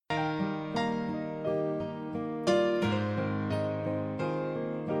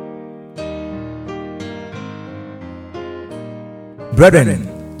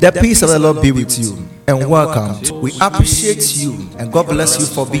Brethren, the peace of the Lord be with you and welcome. We appreciate you and God bless you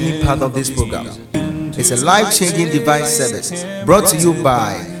for being part of this program. It's a life-changing divine service brought to you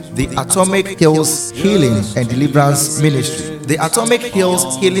by the Atomic Hills Healing and Deliverance Ministry. The Atomic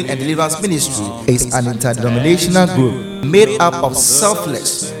Hills Healing and Deliverance Ministry is an interdenominational group made up of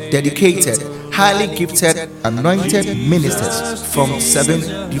selfless, dedicated, highly gifted, anointed ministers from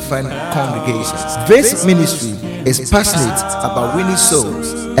 7 different congregations. This ministry is passionate about winning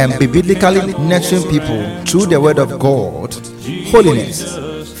souls and biblically nurturing people through the word of God,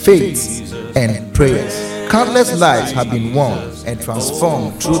 holiness, faith, and prayers. Countless lives have been won and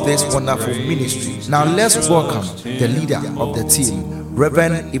transformed through this wonderful ministry. Now let's welcome the leader of the team,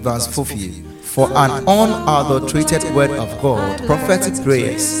 Reverend Evans Fofie, for an unadulterated word of God, prophetic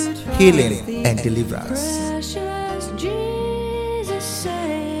prayers, healing, and deliverance.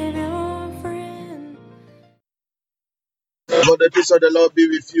 God, the peace of the Lord be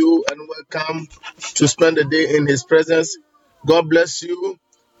with you and welcome to spend the day in His presence. God bless you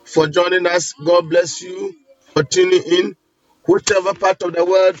for joining us. God bless you for tuning in. Whichever part of the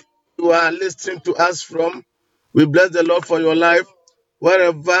world you are listening to us from, we bless the Lord for your life.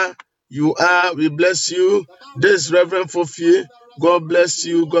 Wherever you are, we bless you. This is Reverend Fofie. God bless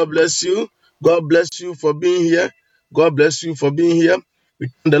you. God bless you. God bless you for being here. God bless you for being here. We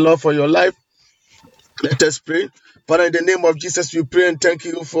thank the Lord for your life. Let us pray. Father, in the name of Jesus, we pray and thank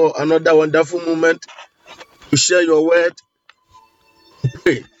you for another wonderful moment to share your word.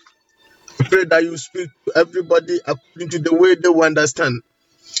 Pray. I pray that you speak to everybody according to the way they will understand.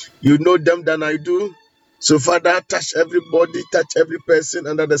 You know them than I do. So, Father, touch everybody, touch every person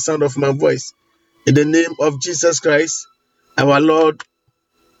under the sound of my voice. In the name of Jesus Christ, our Lord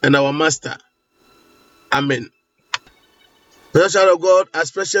and our Master. Amen. Blessed child of God, I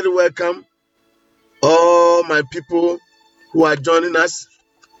especially welcome all my people who are joining us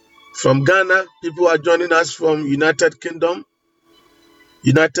from Ghana, people who are joining us from United Kingdom,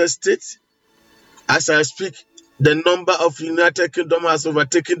 United States. As I speak, the number of United Kingdom has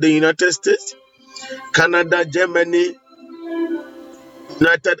overtaken the United States, Canada, Germany,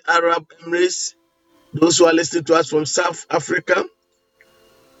 United Arab Emirates, those who are listening to us from South Africa,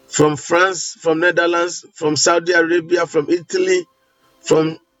 from France, from Netherlands, from Saudi Arabia, from Italy,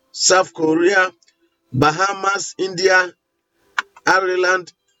 from South Korea, Bahamas, India,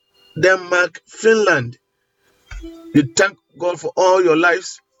 Ireland, Denmark, Finland. We thank God for all your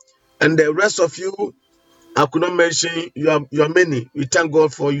lives, and the rest of you, I could not mention, you are many. We thank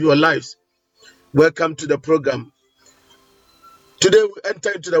God for your lives. Welcome to the program. Today we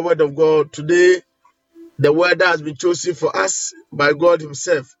enter into the word of God. Today, the word that has been chosen for us by God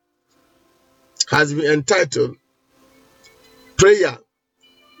Himself has been entitled Prayer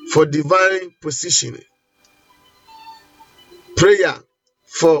for Divine Positioning. Prayer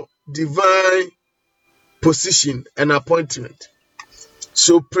for divine position and appointment.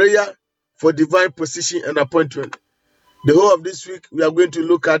 So, prayer for divine position and appointment. The whole of this week, we are going to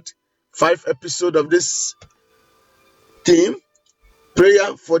look at 5 episodes of this theme,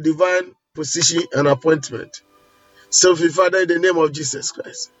 prayer for divine position and appointment. So, Father, in the name of Jesus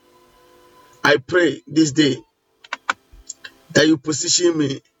Christ, I pray this day that you position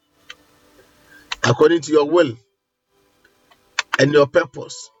me according to your will and your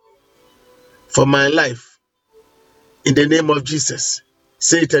purpose for my life. In the name of Jesus.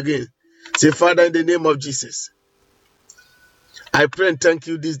 Say it again. Say, Father, in the name of Jesus, I pray and thank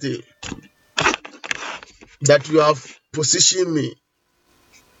you this day that you have positioned me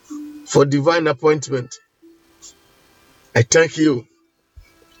for divine appointment. I thank you.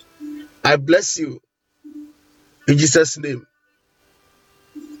 I bless you in Jesus' name.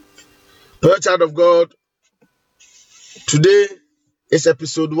 Dear child of God, today is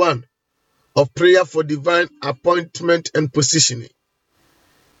episode 1 of prayer for divine appointment and positioning.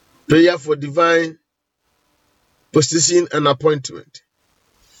 Prayer for divine position and appointment.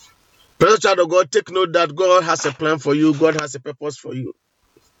 Dear child of God, take note that God has a plan for you. God has a purpose for you.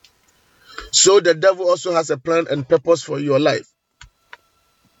 So the devil also has a plan and purpose for your life.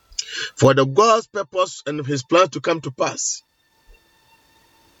 For the God's purpose and his plan to come to pass,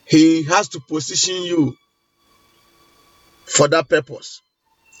 he has to position you for that purpose.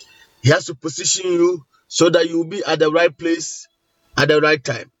 He has to position you so that you will be at the right place at the right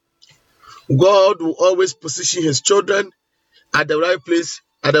time. God will always position his children at the right place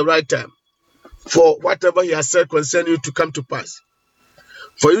at the right time for whatever he has said concerning you to come to pass.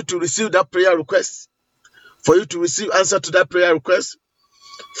 For you to receive that prayer request, for you to receive answer to that prayer request,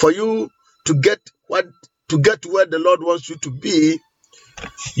 for you to get where the Lord wants you to be,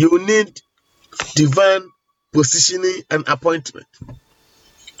 you need divine positioning, and appointment.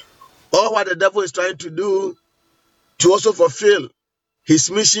 All what the devil is trying to do to also fulfill his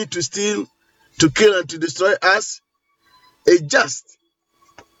mission to steal, to kill, and to destroy us is just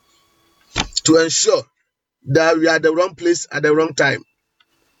to ensure that we are at the wrong place at the wrong time.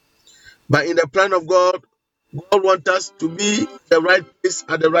 But in the plan of God, God wants us to be the right place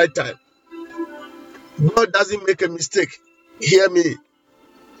at the right time. God doesn't make a mistake. Hear me.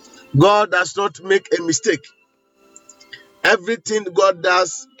 God does not make a mistake. Everything God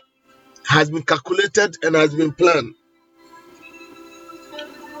does has been calculated and has been planned.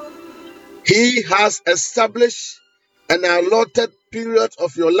 He has established an allotted period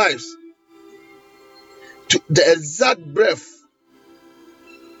of your lives to the exact breath,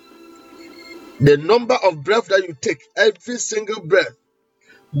 the number of breath that you take, every single breath.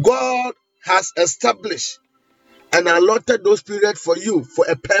 God has established and allotted those periods for you for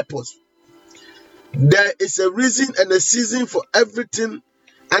a purpose. There is a reason and a season for everything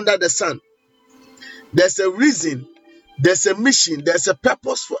under the sun. There's a reason, there's a mission, there's a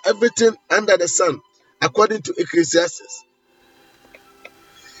purpose for everything under the sun, according to Ecclesiastes.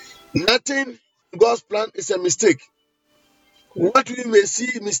 Nothing in God's plan is a mistake. What we may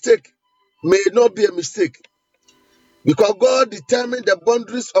see mistake may not be a mistake, because God determined the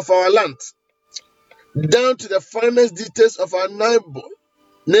boundaries of our land down to the finest details of our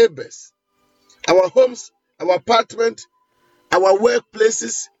neighbors, our homes, our apartment, our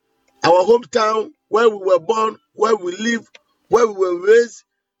workplaces, our hometown, where we were born, where we live, where we were raised,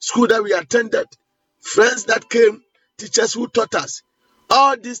 school that we attended, friends that came, teachers who taught us.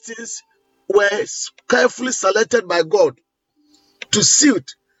 All these things were carefully selected by God to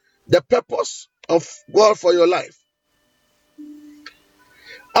suit the purpose of God for your life.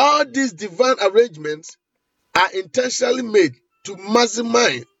 All these divine arrangements are intentionally made to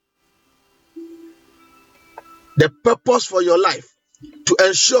maximize the purpose for your life, to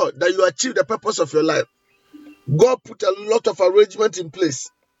ensure that you achieve the purpose of your life. God put a lot of arrangements in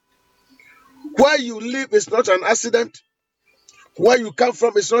place. Where you live is not an accident. Where you come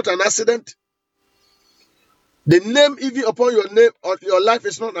from is not an accident. The name even upon your name or your life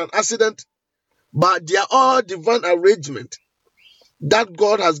is not an accident, but they are all divine arrangement that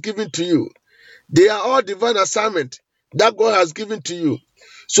God has given to you. They are all divine assignment that God has given to you.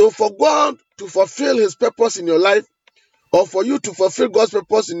 So for God to fulfill his purpose in your life, or for you to fulfill God's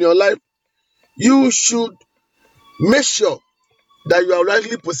purpose in your life, you should make sure that you are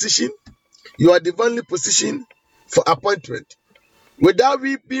rightly positioned, you are divinely positioned for appointment. Without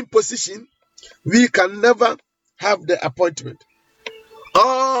we being positioned, we can never have the appointment.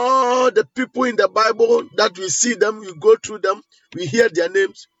 All the people in the Bible that we see them, we go through them, we hear their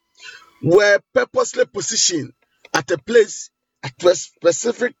names, were purposely positioned at a place at a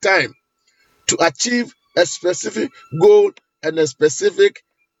specific time to achieve a specific goal and a specific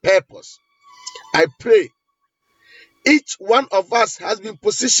purpose. I pray each one of us has been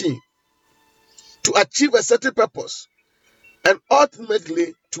positioned to achieve a certain purpose and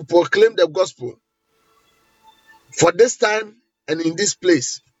ultimately to proclaim the gospel for this time and in this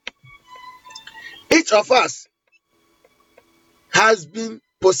place. Each of us has been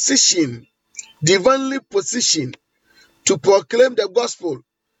positioned, divinely positioned, to proclaim the gospel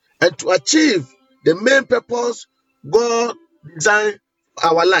and to achieve the main purpose God designed for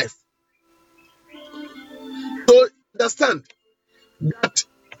our life. So understand that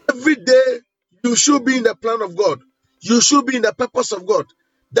every day you should be in the plan of God. You should be in the purpose of God.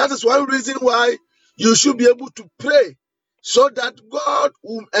 That is one reason why you should be able to pray, so that God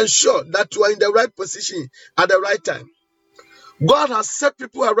will ensure that you are in the right position at the right time. God has set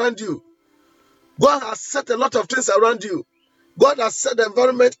people around you. God has set a lot of things around you. God has set the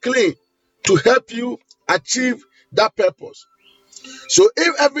environment clean to help you achieve that purpose. So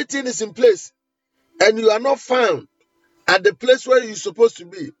if everything is in place and you are not found at the place where you're supposed to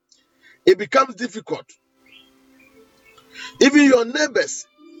be, it becomes difficult. Even your neighbors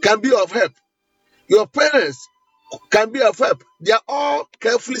can be of help. Your parents can be of help. They are all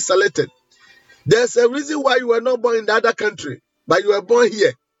carefully selected. There's a reason why you were not born in the other country, but you were born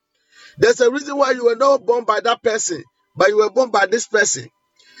here. There's a reason why you were not born by that person, but you were born by this person.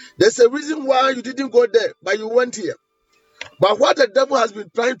 There's a reason why you didn't go there, but you went here. But what the devil has been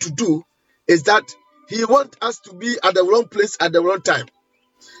trying to do is that he wants us to be at the wrong place at the wrong time.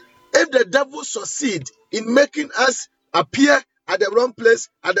 If the devil succeeds in making us appear at the wrong place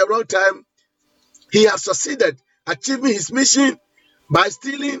at the wrong time, he has succeeded achieving his mission by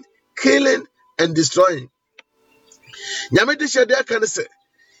stealing, killing, and destroying. Nyame de shede kan se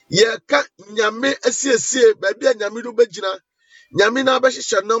ye ka nyame asiesie ba bia nyame do begina nyame na ba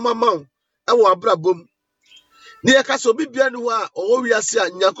hihye no mama e wo abrabom ne yɛka sɛ obi bia ne hɔ a ɔwɔ wiase a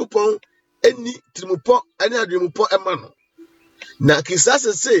Nyankopɔn ani tirimupɔ ne adwemmupɔ ɛma no. Na kisa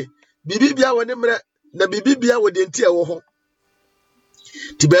sɛ biribi bia wɔ ne mmerɛ na biribi bia wɔ de nti ɛwɔ hɔ.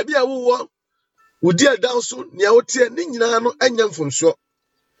 Ti baabi a wowɔ wodi ɛda so nea woteɛ ne nyinaa no ɛnyɛ mfomsoɔ.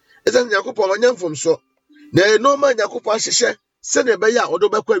 Ɛsɛ Nyankopɔn ɔnyɛ mfomsoɔ. Na ɛnɔɔma Nyankopɔn ahyehyɛ sɛnea ɛbɛyɛ a ɔde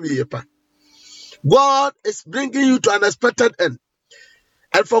bɛkɔ awieyɛ pa. God is bringing you to an expected end.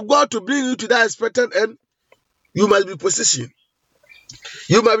 And for God to bring you to that expected end, you must be positioned.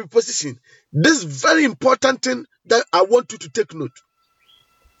 You must be positioned. This is very important thing that I want you to take note.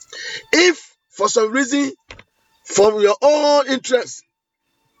 If for some reason, from your own interest,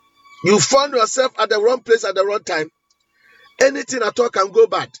 you found yourself at the wrong place at the wrong time, anything at all can go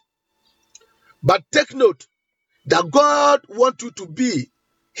bad. But take note that God wants you to be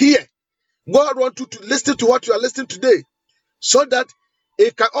here. God wants you to listen to what you are listening today, so that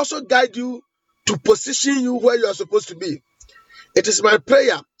it can also guide you to position you where you are supposed to be. It is my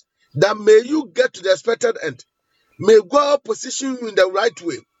prayer that may you get to the expected end. May God position you in the right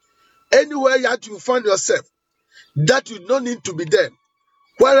way. Anywhere that you find yourself, that you don't need to be there.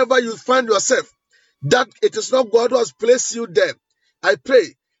 Wherever you find yourself, that it is not God who has placed you there. I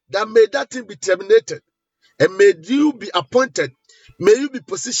pray that may that thing be terminated, and may you be appointed. May you be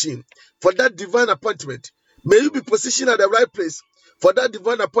positioned for that divine appointment. May you be positioned at the right place for that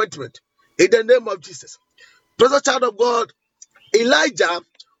divine appointment. In the name of Jesus. Precious child of God, Elijah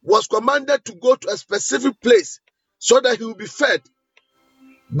was commanded to go to a specific place so that he will be fed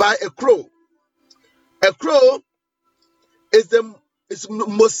by a crow. A crow is the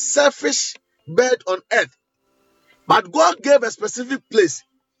most selfish bird on earth. But God gave a specific place.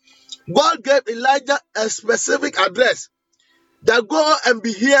 God gave Elijah a specific address that go and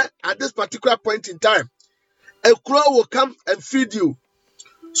be here at this particular point in time. A crow will come and feed you.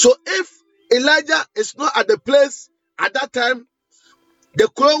 So if Elijah is not at the place at that time, the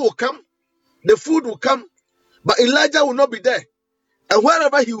crow will come, the food will come, but Elijah will not be there. And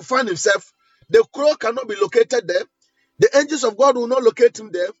wherever he will find himself, the crow cannot be located there. The angels of God will not locate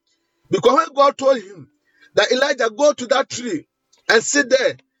him there. Because when God told him that Elijah, go to that tree and sit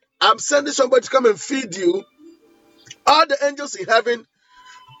there, I'm sending somebody to come and feed you, all the angels in heaven,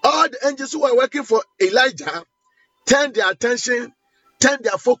 all the angels who are working for Elijah, turn their attention, turn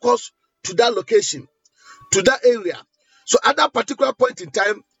their focus to that location, to that area. So at that particular point in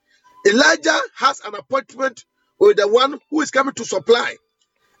time, Elijah has an appointment with the one who is coming to supply,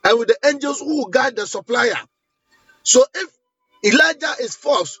 and with the angels who will guide the supplier. So if Elijah is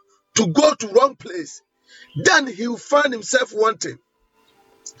forced to go to wrong place, then he will find himself wanting.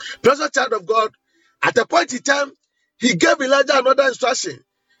 Precious child of God, at a point in time, he gave Elijah another instruction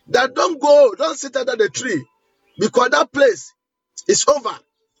that don't sit under the tree, because that place is over.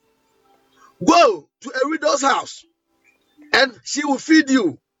 Go to a widow's house and she will feed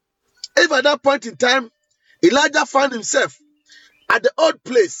you. If at that point in time, Elijah found himself at the old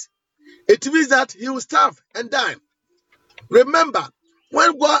place, it means that he will starve and die. Remember,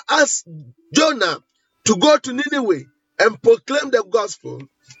 when God asked Jonah to go to Nineveh and proclaim the gospel,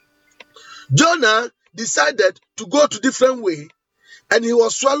 Jonah decided to go to different way, and he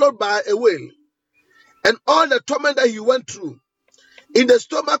was swallowed by a whale. And all the torment that he went through, in the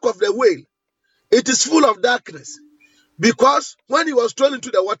stomach of the whale, it is full of darkness. Because when he was thrown into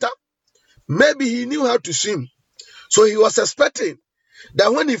the water, maybe he knew how to swim. So he was expecting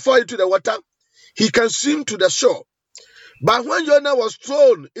that when he fell into the water, he can swim to the shore. But when Jonah was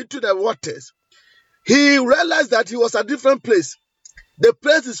thrown into the waters, he realized that he was a different place. The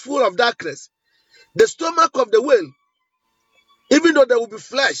place is full of darkness. The stomach of the whale, even though there will be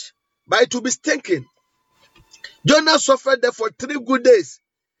flesh, but it will be stinking. Jonah suffered there for 3 good days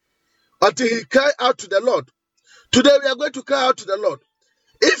until he cried out to the Lord. Today we are going to cry out to the Lord.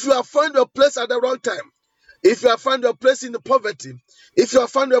 If you have found your place at the wrong time, if you have found your place in the poverty, if you have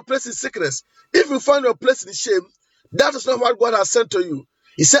found your place in sickness, if you found your place in shame, that is not what God has sent to you.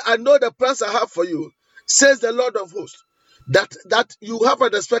 He said, I know the plans I have for you, says the Lord of hosts, that you have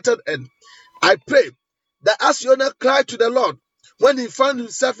an expected end. I pray that as Jonah cried to the Lord when he found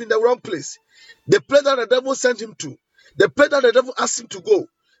himself in the wrong place, the place that the devil sent him to, the place that the devil asked him to go,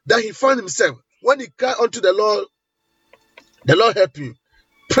 that he found himself, when he cried unto the Lord help you.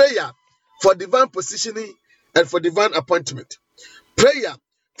 Prayer for divine positioning and for divine appointment. Prayer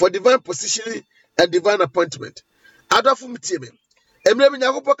for divine positioning and divine appointment. Adolfo Mtieme, Emre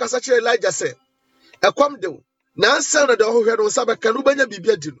Nyankopɔn kasa kyerɛ Elijah sɛ, ɛkɔm de wo, na ansa na de ɔhwehwɛ no nsa bɛka no wobɛnya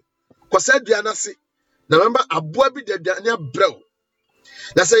biribi adi no. Kɔsa aduane ase, na memba aboa bi de aduane abrɛ wo.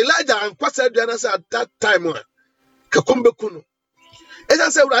 Na sɛ Elijah ankɔsa aduane ase at that time a, kakom bɛku no.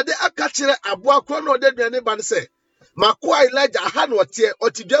 Esa se urade aka kire aboa kro na ode duane ba ne se makoa Elijah ha na ote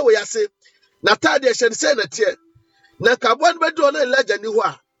otidwa we ase na tade hye ne se na te na kabon be do na Elijah ni ho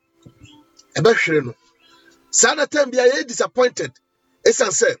a ebe hwere no sa na time bia ye disappointed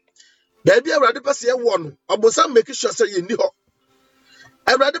esa se baby urade pese ye wo no obosam make sure say ye ni ho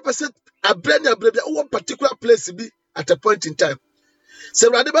urade pese abrani abrabia one particular place bi at a point in time se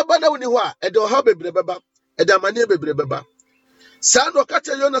urade baba na woni ho a e de ho bebre baba e de amane bebre baba sa no ka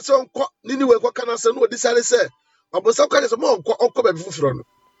che yo na se onko nini we kwa kana se no odi sare se obosam ka se mo onko ba fufuro no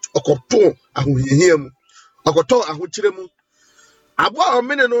okoto ahohihia mu okoto ahokyire mu abo a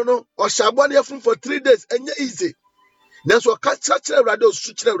omene no o shabo na yefun for 3 days enye easy nanso ka kire urade o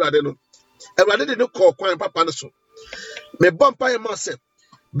su kire urade no urade de no ko kwan papa no so me bompa ye ma se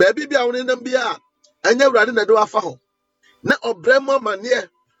baby bia woni nam bia enye urade na do afa ho na obrema mane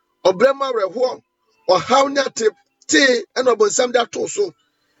obrema reho o hawnya te eno bonsam da to so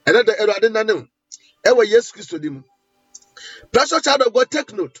ene da urade na ne ewe Yesu Kristo dim. Precious child of God,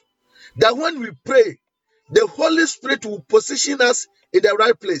 take note that when we pray, the Holy Spirit will position us in the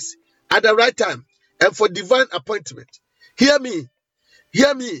right place at the right time and for divine appointment. Hear me.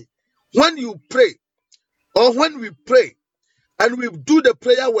 Hear me. When you pray or when we pray and we do the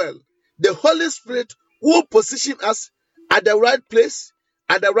prayer well, the Holy Spirit will position us at the right place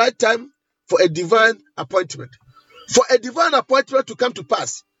at the right time for a divine appointment. For a divine appointment to come to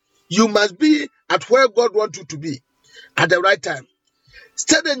pass, you must be at where God wants you to be at the right time.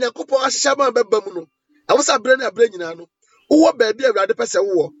 Steady nyakopo ashama beba mu no. Awusa bre na bre nyina no. Wo ba bia Awurade pese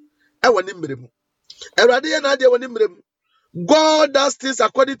wo e woni mmeremu. Awurade ye na de woni mmeremu. God does things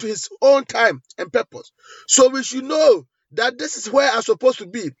according to his own time and purpose. So we should know that this is where I'm supposed to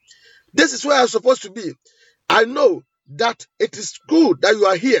be. This is where I'm supposed to be. I know that it is good that you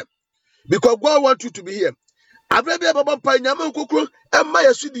are here because God wants you to be here. Abrabia baba pa nyama nkokro emma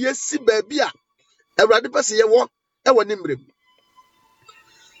yesu de yesi ba bia Awurade pese ye wo e woni mmeremu.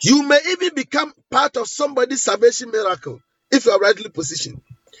 You may even become part of somebody's salvation miracle if you are rightly positioned.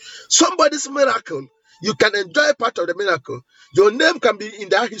 Somebody's miracle, you can enjoy part of the miracle. Your name can be in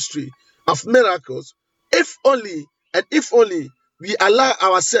that history of miracles if only we allow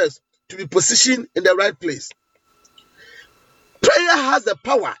ourselves to be positioned in the right place. Prayer has the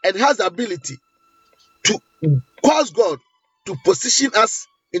power and has the ability to cause God to position us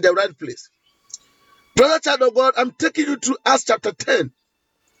in the right place. Brother, child of God, I'm taking you to Acts chapter 10.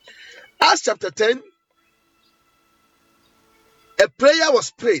 Acts chapter 10, a prayer was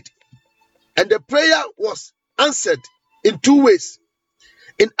prayed, and the prayer was answered in 2 ways.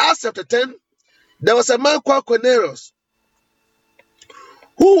 In Acts chapter 10, there was a man called Cornelius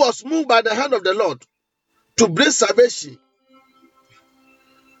who was moved by the hand of the Lord to bring salvation.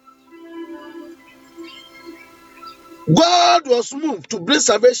 God was moved to bring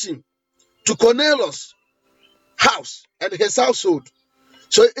salvation to Cornelius' house and his household.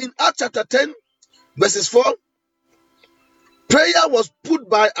 So in Acts chapter 10, verses 4, prayer was put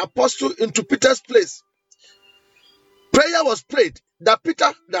by apostle into Peter's place. Prayer was prayed that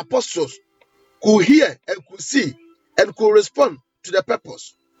Peter, the apostles, could hear and could see and could respond to the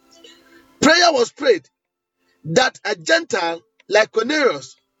purpose. Prayer was prayed that a Gentile like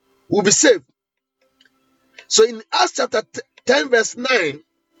Cornelius will be saved. So in Acts chapter 10, verse 9,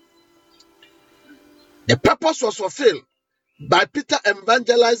 the purpose was fulfilled by Peter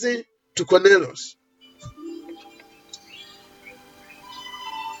evangelizing to Cornelius.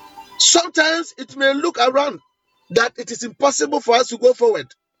 Sometimes it may look around that it is impossible for us to go forward.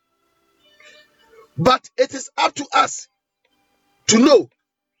 But it is up to us to know.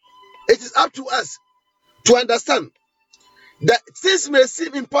 It is up to us to understand that things may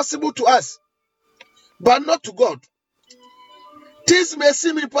seem impossible to us, but not to God. Things may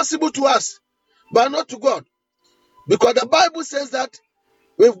seem impossible to us, but not to God. Because the Bible says that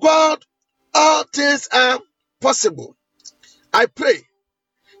with God, all things are possible. I pray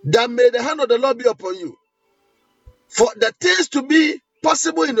that may the hand of the Lord be upon you. For the things to be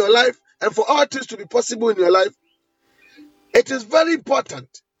possible in your life and for all things to be possible in your life, it is very important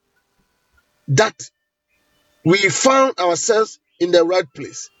that we found ourselves in the right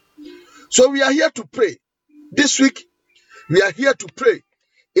place. So we are here to pray. This week, we are here to pray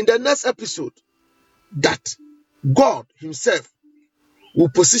in the next episode that God himself will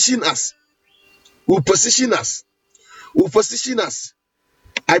position us. Will position us. Will position us.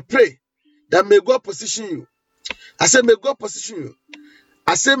 I pray that may God position you. I say, may God position you.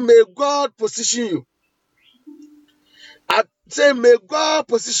 I say, may God position you. I say, may God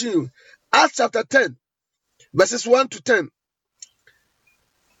position you. Acts chapter 10, verses 1 to 10.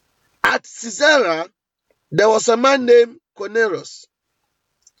 At Caesarea, there was a man named Cornelius,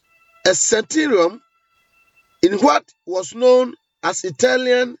 a centurion in what was known as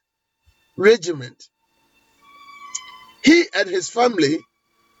Italian regiment. He and his family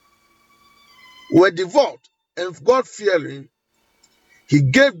were devout and God-fearing. He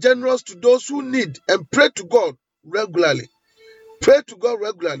gave generous to those who need and prayed to God regularly.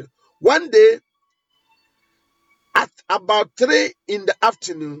 One day, at about 3 in the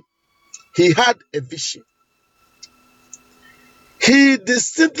afternoon, he had a vision. He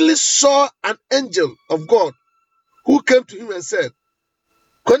distinctly saw an angel of God who came to him and said,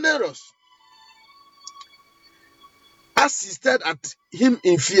 Cornelius. As he stared at him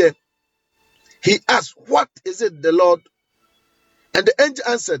in fear, he asked, "What is it, the Lord?" And the angel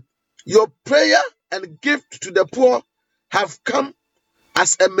answered, "Your prayer and gift to the poor have come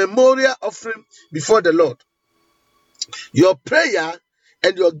as a memorial offering before the Lord." Your prayer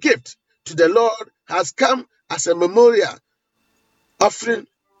and your gift to the Lord has come as a memorial offering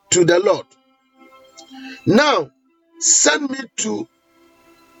to the Lord. Now send men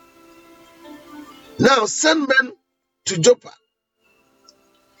to Joppa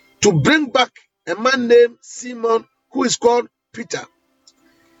to bring back a man named Simon, who is called Peter.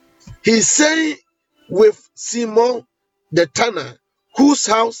 He is staying with Simon the tanner, whose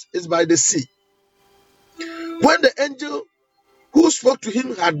house is by the sea. When the angel who spoke to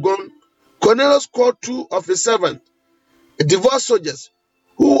him had gone, Cornelius called 2 of his servants, devout soldiers,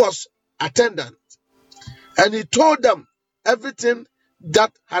 who was attendant, and he told them everything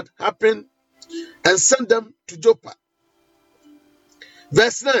that had happened and sent them to Joppa.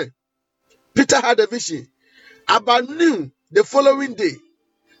 Verse 9. Peter had a vision. About noon the following day,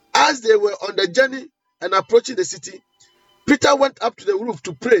 as they were on the journey and approaching the city, Peter went up to the roof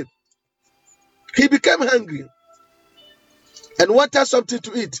to pray. He became hungry and wanted something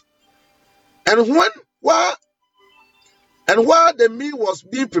to eat. And while the meal was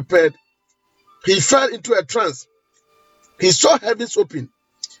being prepared, he fell into a trance. He saw heavens open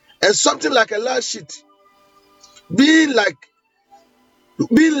and something like a large sheet being let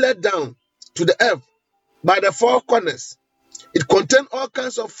down to the earth by the 4 corners. It contained all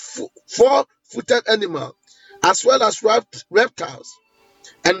kinds of 4-footed animals, as well as reptiles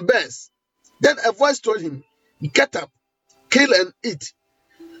and birds. Then a voice told him, "Get up, kill and eat."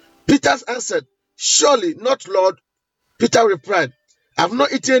 Peter answered, "Surely not, Lord." Peter replied, "I have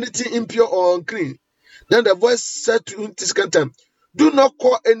not eaten anything impure or unclean." Then the voice said to him the second time, "Do not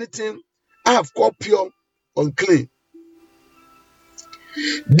call anything I have called pure unclean."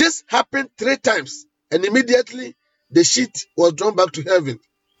 This happened 3 times, and immediately the sheet was drawn back to heaven.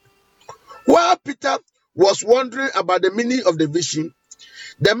 While Peter was wondering about the meaning of the vision,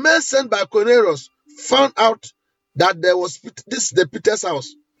 the men sent by Cornelius found out that this is the Peter's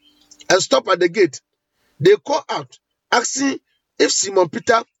house, and stopped at the gate. They called out, asking if Simon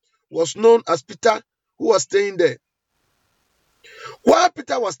Peter was known as Peter, who was staying there. While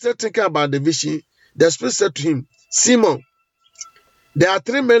Peter was still thinking about the vision, the Spirit said to him, "Simon, there are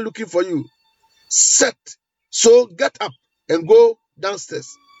 3 men looking for you. So get up and go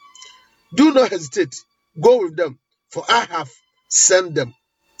downstairs. Do not hesitate. Go with them, for I have sent them."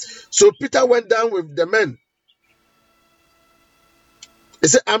 So Peter went down with the men. He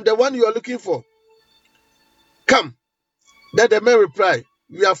said, "I'm the one you are looking for. Come." Then the men replied,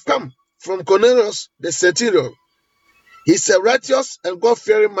 "We have come from Cornelius the centurion. He's a righteous and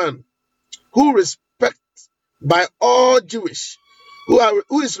God-fearing man who is respected by all Jewish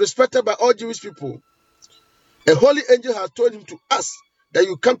people. A holy angel has told him to ask that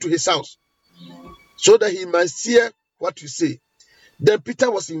you come to his house so that he might hear what you say." Then Peter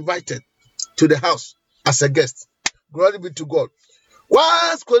was invited to the house as a guest. Glory be to God.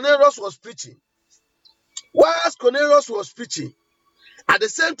 Whilst Cornelius was preaching, at the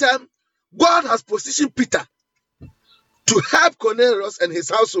same time, God has positioned Peter to help Cornelius and his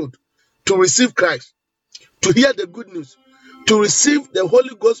household to receive Christ, to hear the good news, to receive the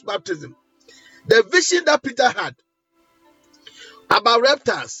Holy Ghost baptism. The vision that Peter had about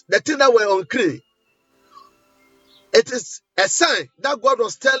reptiles, the things that were unclean, it is a sign that God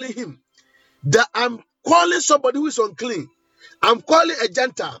was telling him that I'm calling somebody who is unclean. I'm calling a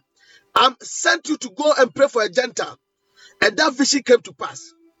Gentile. I'm sent you to go and pray for a Gentile. And that vision came to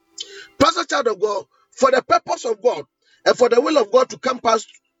pass. Pastor, child of God, for the purpose of God and for the will of God to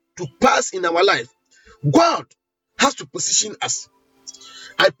pass in our life, God has to position us.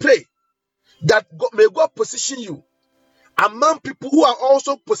 I pray that may God position you among people who are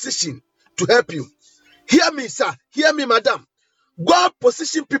also positioned to help you. Hear me, sir. Hear me, madam. God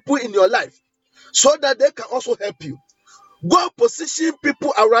position people in your life so that they can also help you. God position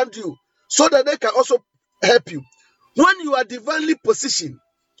people around you so that they can also help you. When you are divinely positioned,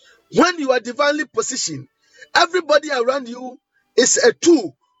 When you are divinely positioned, everybody around you is a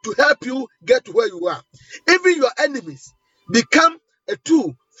tool to help you get to where you are. Even your enemies become a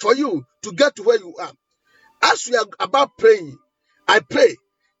tool for you to get to where you are. As we are about praying, I pray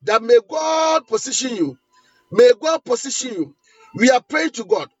that may God position you. May God position you. We are praying to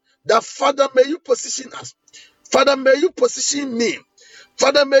God that, Father, may you position us. Father, may you position me.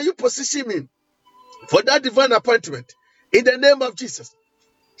 Father, may you position me for that divine appointment. In the name of Jesus.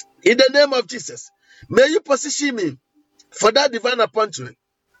 In the name of Jesus. May you position me for that divine appointment.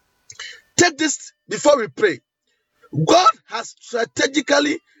 Take this before we pray. God has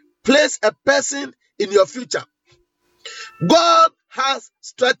strategically placed a person in your future. God has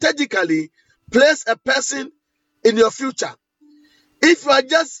strategically placed a person in your future. If you are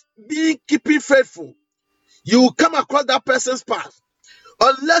just keeping faithful, you will come across that person's path.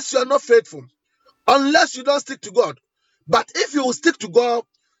 Unless you are not faithful, unless you don't stick to God. But if you will stick to God,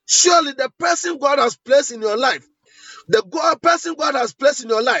 surely the person God has placed in your life, person God has placed in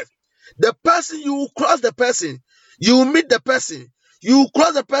your life, the person, you will cross the person, you will meet the person, you will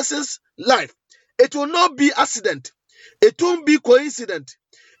cross the person's life. It will not be accident. It won't be coincidence.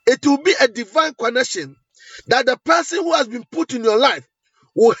 It will be a divine connection that the person who has been put in your life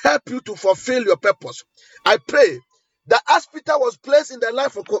will help you to fulfill your purpose. I pray that as Peter was placed in the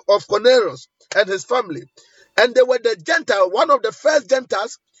life of Cornelius and his family, and they were the Gentile, one of the first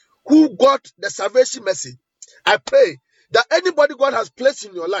Gentiles who got the salvation message. I pray that anybody God has placed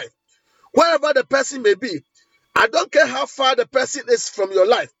in your life, wherever the person may be, I don't care how far the person is from your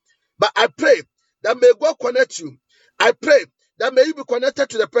life, but I pray that may God connect you. I pray that may you be connected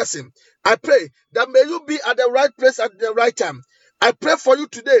to the person. I pray that may you be at the right place at the right time. I pray for you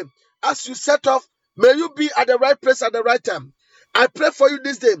today as you set off. May you be at the right place at the right time. I pray for you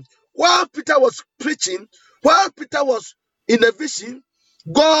this day. While Peter was preaching, while Peter was in a vision,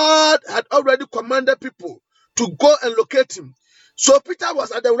 God had already commanded people to go and locate him. So Peter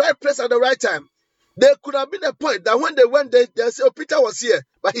was at the right place at the right time. There could have been a point that when they went there, they said, "Oh, Peter was here,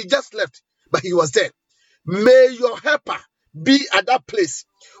 but he just left, but he was there." May your helper be at that place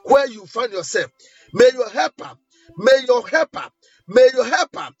where you find yourself. May your helper be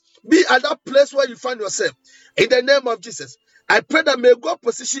at that place where you find yourself. In the name of Jesus, I pray that may God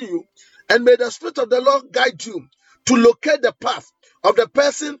position you and may the Spirit of the Lord guide you to locate the path of the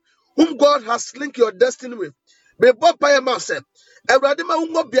person whom God has linked your destiny with. May Bob Payama say, Evradima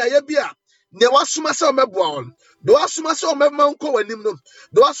ungo biaye bia, ne wasuma se omeboa on. Do wasuma se omema unko wanim no.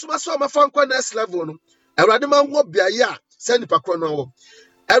 Do wasuma se omefa unko next level no. Evradima ungo biaye a se nipa kro no wo.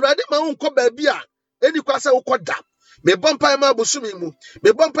 Evradima unko baabi a eni kwa se ukoda. Me bompa ma bosumi mu,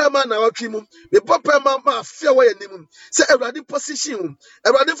 me bompa ma na watwi mu, me bompa ma afia wo yanim. Se Evradin position mu.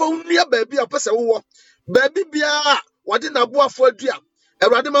 Evradin fo unia baabi a pese wo. Baabi bia wade na boafo adua.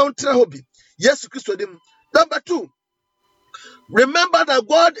 Evradin ma untra hobi. Yesu Kristo dim. Number 2, remember that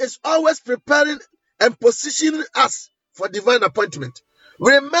God is always preparing and positioning us for divine appointment.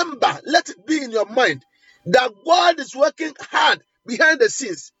 Remember, let it be in your mind that God is working hard behind the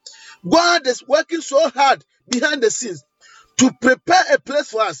scenes. God is working so hard behind the scenes to prepare a place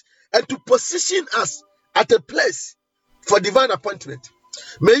for us and to position us at a place for divine appointment.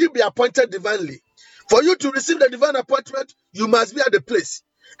 May you be appointed divinely. For you to receive the divine appointment, you must be at the place.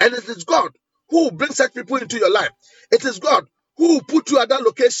 And it is God who will bring such people into your life. It is God who will put you at that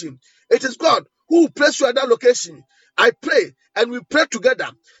location. It is God who will place you at that location. I pray and we pray together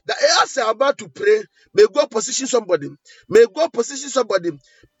that as I am about to pray, may God position somebody. May God position somebody.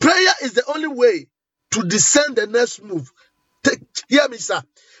 Prayer is the only way to discern the next move. Hear me, sir.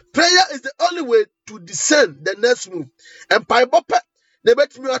 Prayer is the only way to discern the next move. And by bope, they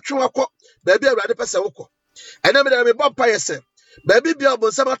bet me a true baby a radical sawko. And then me bomb pie say, baby be a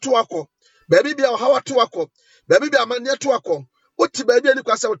bonsama to wako, baby be a hawa to wako, baby be a mania to wako. What baby any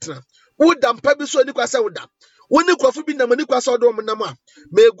kwasa utra? Would damn pebby so any kwasa would damn. When you coffee be namani kwasa do nama,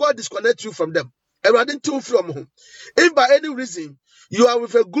 may God disconnect you from them. And I didn't too from home. If by any reason you are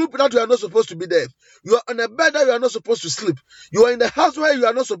with a group that you are not supposed to be there, you are on a bed that you are not supposed to sleep, you are in the house where you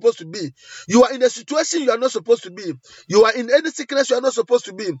are not supposed to be, you are in a situation you are not supposed to be, you are in any sickness you are not supposed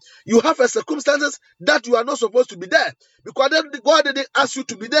to be, you have a circumstances that you are not supposed to be there, because God didn't ask you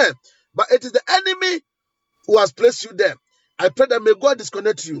to be there, but it is the enemy who has placed you there. I pray that may God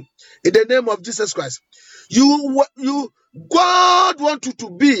disconnect you in the name of Jesus Christ. God wants you to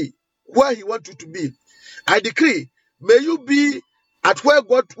be where He wants you to be. I decree, may you be at where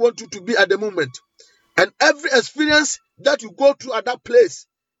God wants you to be at the moment. And every experience that you go through at that place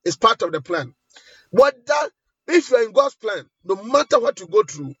is part of the plan. If you are in God's plan, no matter what you go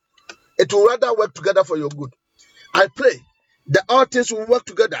through, it will rather work together for your good. I pray that all things will work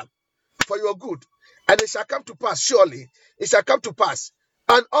together for your good, and it shall come to pass. Surely it shall come to pass,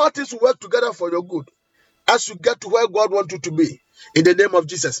 and all things will work together for your good as you get to where God wants you to be. In the name of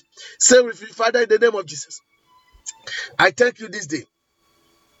Jesus. Say with me, Father, in the name of Jesus, I thank you this day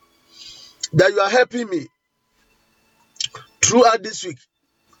that you are helping me throughout this week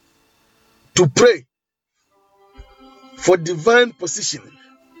to pray for divine position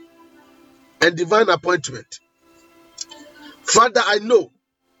and divine appointment. Father, I know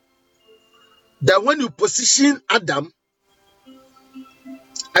that when you position Adam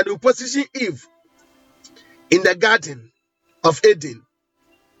and you position Eve in the garden of Eden,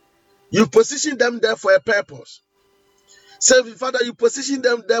 you position them there for a purpose. Say, Father, you position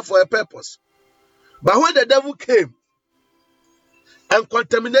them there for a purpose. But when the devil came and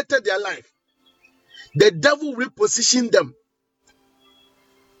contaminated their life, the devil repositioned them.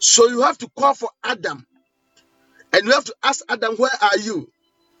 So you have to call for Adam, and you have to ask Adam, where are you?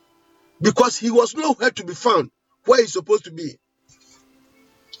 Because he was nowhere to be found where he's supposed to be.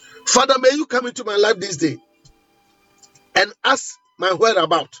 Father, may you come into my life this day and ask my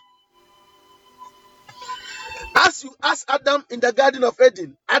whereabout. As you ask Adam in the Garden of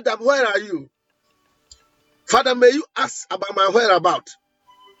Eden, Adam, where are you? Father, may you ask about my whereabout.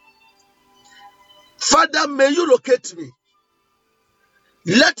 Father, may you locate me.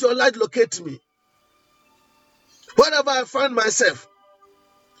 Let your light locate me. Wherever I find myself,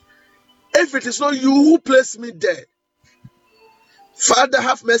 if it is not you who placed me there, Father,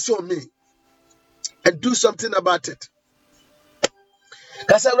 have mercy on me and do something about it.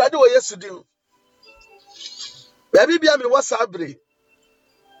 Because I already was yesterday. Baby, be a me was sabri.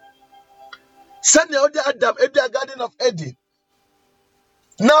 Send the other Adam, the Garden of Eden.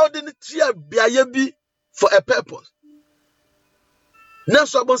 Now the tree be a yebi for a purpose. Now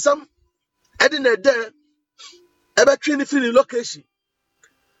so about some Eden there, ebe tree feeling location.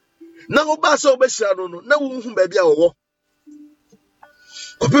 Now oba so be shano no. Now who baby a wo.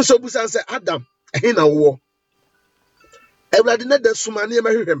 Open so busan say Adam, ehin na wo. Everybody na the sumani e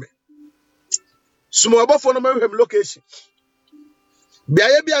mahwehwe me. Sumo obofo no mahwehwe me location.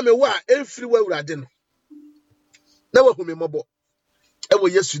 Biaye bia me wo a emfiri wa urade no. Na wahu me mobo. E wo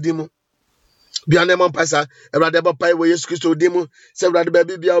Yesu di mu. Bia na mampasa Ewrade ba pai wo Yesu Kristo di mu. Se Ewrade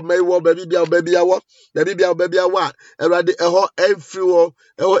baby bia mai wo baby bia baby awo. Baby bia wa. Ewrade eho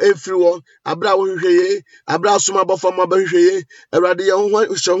emfiri wo. Abra wo hwehwe abra suma bofo mo ba hwehwe Ewrade ye ho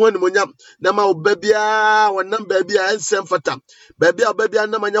hwe ni monyam na ma wo baby a wonam baby a ensem fata. Baby a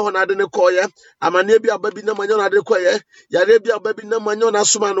na manya ho na ade ne koye. Amane bia baby na manya na ade koye. Yare bia baby na manya na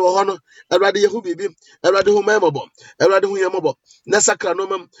suma no ho no. Ewrade ye hu bibi. Ewrade hu memobo. Ewrade hu yemobo. Na sakra no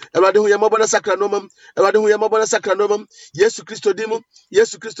mam. Ewrade hu yemobo na sakra no mam. Ewrade hu yemobo na sakra no mam. Yesu Kristo dimu.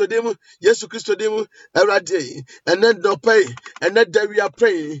 Yesu Kristo dimu. Yesu Kristo dimu. Ewrade. And then do pray. And then we are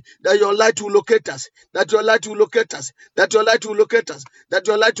praying that your light will locate us. That your light will locate us. That your light will locate us. That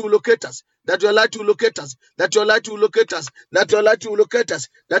your light will locate us. That your light will locate us. That your light will locate us. That your light will locate us.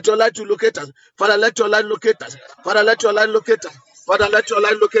 That your light will locate us. Father, let your light locate us. Father, let your light locate us. Father, let your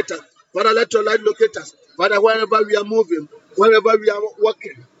light locate us. Father, let your light locate us. Father, wherever we are moving, wherever we are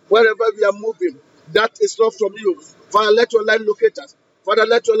walking, wherever we are moving, that is not from you. Father, let your light locate us. Father,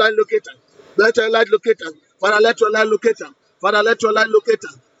 let your light locate us. Let your light locate us. Father, let your light locate us. Father, let your light locate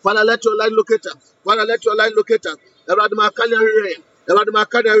us. Father, let your light locate us. Father, let your light locate us. Erade makanya hwehwe. Erade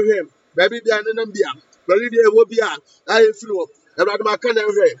makanya hwehwe. Baby bia nenam bia. Baby bia wo bia. Aye firi wo. Erade makanya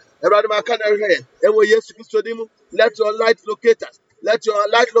hwehwe. Erade makanya hwehwe. Ewo Yesu Kristo dimu. Let your light locate us. Let your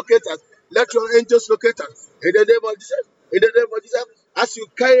light locate us. Let your angels locate us. In the name of Jesus. In the name of Jesus. As you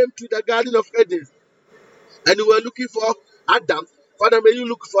came to the Garden of Eden and you were looking for Adam, Father, may you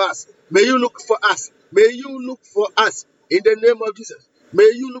look for us. May you look for us. May you look for us. In the name of Jesus. May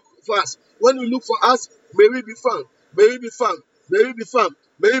you look for us. When you look for us, may we be found. May we be found. May we be found.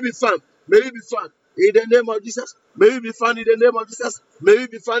 May we be found. May we be found. In the name of Jesus. May we be found in the name of Jesus. May we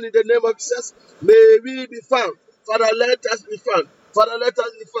be found in the name of Jesus. May we be found. Father, let us be found. Father, let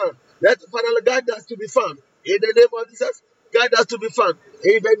us be found. Father, guide us to be found. In the name of Jesus. Guide us to be found.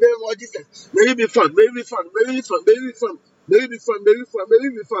 In the name of Jesus. May we be found. May we be found. May we be found. May we be found. May we be found. May we be found. May we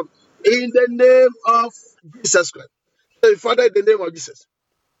be found. In the name of Jesus Christ. Father, in the name of Jesus.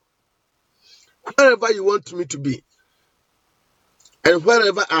 Wherever you want me to be, and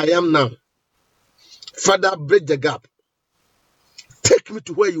wherever I am now, Father, break the gap. Take me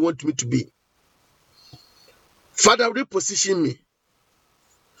to where you want me to be. Father, reposition me.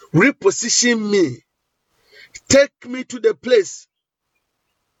 Reposition me. Take me to the place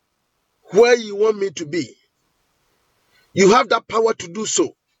where you want me to be. You have that power to do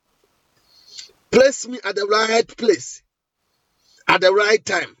so. Place me at the right place, at the right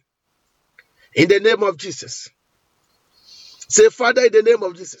time, In the name of Jesus. Say, Father, in the name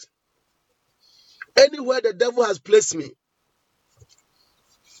of Jesus. Anywhere the devil has placed me,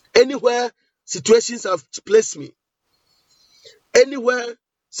 anywhere situations have placed me, anywhere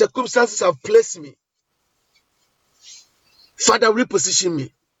circumstances have placed me, Father, reposition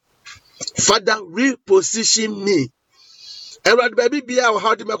me. Father, reposition me. Everybody, baby, be our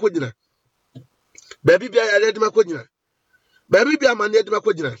heart, my kudina. Baby, be our head, my kudina. Baby, be our man, my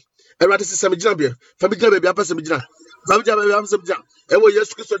kudina. Everybody, see some jam, family, baby, I pass some jam. Family, baby, I'm some jam. And we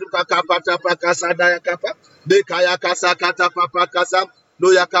yes, Christo, Paka, Pata, Sada, Yakapa, De Kaya Casa, Kata, Papa, Casa, no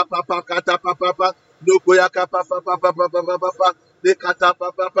Yakapa, Kata, Papa, no Koyaka, Papa, De Kata,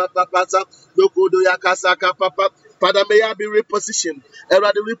 Papa, no Kodo Yakasa, Papa. Father, may I be repositioned.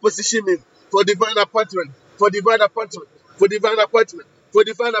 Everybody, reposition me for divine appointment, for divine appointment, for divine appointment, for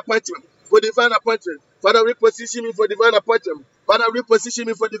divine appointment, for divine appointment. Father, reposition me for divine appointment. Father, reposition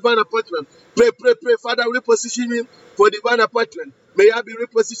me for divine appointment. Pray, pray, pray. Father, reposition me for divine appointment. May I be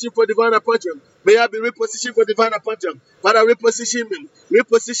repositioned for divine appointment. May I be repositioned for divine appointment. Father, reposition me,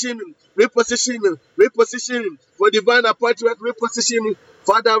 reposition me, reposition me, reposition me for divine appointment. Reposition me.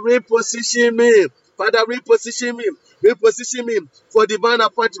 Father, reposition me. Father, reposition me. Reposition me for divine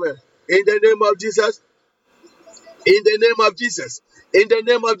appointment. In the name of Jesus. In the name of Jesus. In the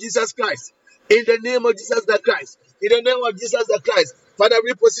name of Jesus Christ. In the name of Jesus the Christ. In the name of Jesus the Christ. Father,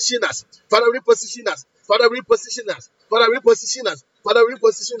 reposition us. Father, reposition us. Father, reposition us. Father, reposition us. Father,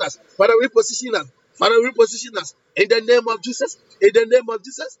 reposition us. Father, reposition us. Father, reposition us. In the name of Jesus. In the name of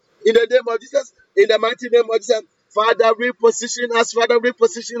Jesus. In the name of Jesus. In the mighty name of Jesus. Father, reposition us. Father,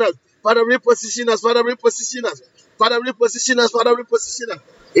 reposition us. Father, reposition us. Father, reposition us. Father, reposition us. Father, reposition us.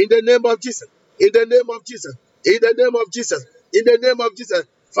 In the name of Jesus. In the name of Jesus. In the name of Jesus. In the name of Jesus.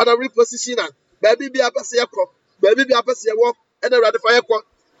 Father, reposition us. Baby, be a pass your crop. Baby, be a pass your walk. And a ratify crop.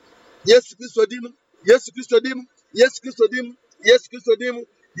 Yes, Christo dim. Yes, Christo dim. Yes, Christo dim. Yes, Christo dim.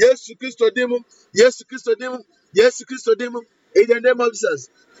 Yes, Christo dim. Yes, Christo dim. Yes, Christo dim. In the name of Jesus.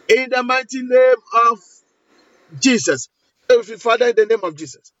 In the mighty name of Jesus. Father, in the name of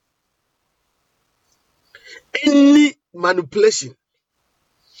Jesus. Any manipulation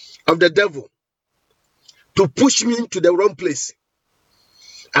of the devil to push me to the wrong place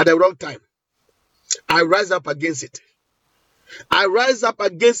at the wrong time, I rise up against it. I rise up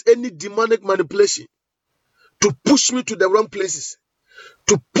against any demonic manipulation to push me to the wrong places,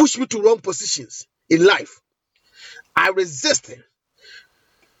 to push me to wrong positions in life. I resist it.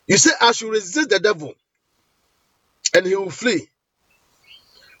 You say I should resist the devil and he will flee.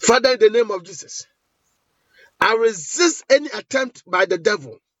 Father, in the name of Jesus, I resist any attempt by the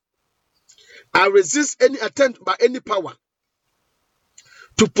devil. I resist any attempt by any power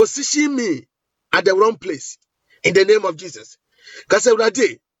to position me at the wrong place. In the name of Jesus. Because every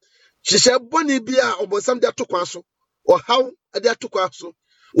day, she shall boni bia or some that took so, or how they took so,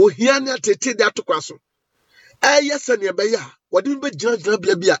 or here tete that took so. Yes, and ya, what didn't be judged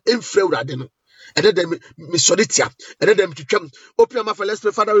bia in Fredadeno. And then me solitia, and then them to come. Open your mouth and let's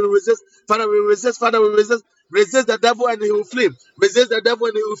pray. Father, we resist. Father, we resist. Father, we resist. Resist the devil and he will flee. Resist the devil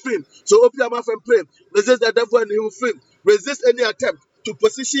and he will flee. So open your mouth and pray. Resist the devil and he will flee. Resist any attempt to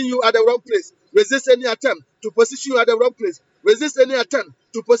position you at the wrong place. Resist any attempt to position you at the wrong place. Resist any attempt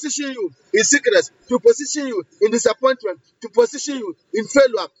to position you in sickness, to position you in disappointment, to position you in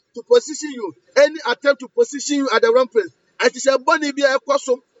failure, to position you, any attempt to position you at the wrong place. And she shall bunny be a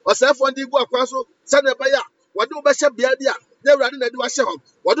question, or self one day go across, send a buyer, what do Basha Biadia, they ran in the Dwasham,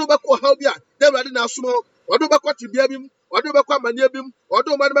 what do Bako Hobia, they ran in our small, what do Bako Tibiabim, what do Bako Maniabim, what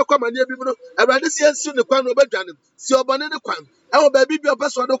do Madako Maniabim, and rather see us soon the Quan over Janet, see your banana Quan. Our baby be a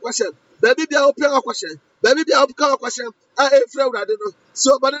person, no question, baby be a question, baby be a question. I Fred Radino,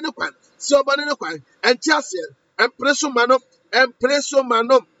 so banana Quan, so banana Quan, and Chassia, and Presso Mano, and Presso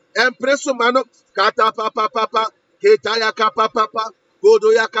Mano, and Presso Mano, Kata Papa, Ketaya Kapa Papa,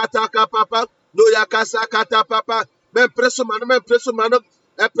 Godoya Kata Papa, Noya Casa Kata Papa, men Presso Mano, and Presso Mano,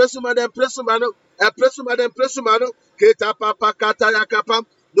 Keta Papa Kataya Kapa,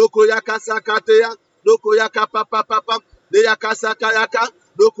 Nokoya Casa Katea, Nokoya Kapa Papa, Neya Casa Kayaka,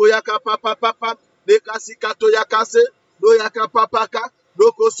 Nokoya Kapa Papa, Nekasi Katoya Kase, Noyaka Papa,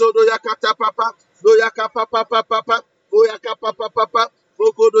 Noko Sodo Yakata Papa, Noyaka Papa Papa, Oyaka Papa Papa,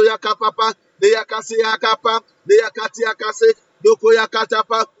 Noko Doyaka Papa, Neyakasi Yakapa, Neyakati Yakase, Noko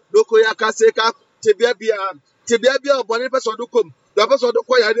Yakatapa, Noko Yakaseka, Tibia, Boniface Odukum, the person of the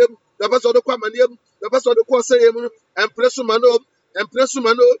Quayadem, the person of the Quamanium, the person of the Quasayam, and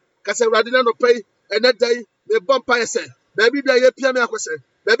Presumano, Casaradina no pay, and that day, the bumpire said, Baby, be a piano question,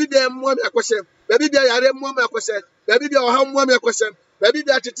 baby, be a woman question, baby, be a woman question, baby, be a home woman question, Baby,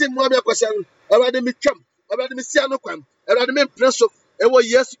 that a team, Mobia question, already me chum, already me siano quam, already me presso, ever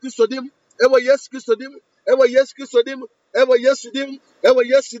yes, Christodim, ever yes, Christodim, ever yes, Christodim, ever yes to them, ever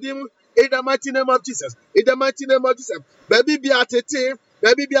yes to them, in the mighty name of Jesus, in the mighty name of Jesus. Baby, be at a team,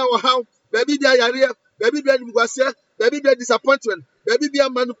 baby, be our house, baby, be a area, baby, be a Mugwasia, baby, be a disappointment, baby, be a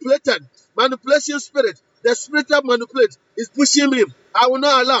manipulated, manipulation spirit. The spirit that manipulates is pushing me. I will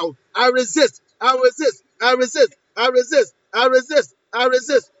not allow. I resist. I resist. I resist. I resist. I resist. I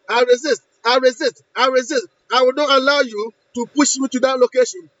resist. I resist. I resist. I resist. I will not allow you to push me to that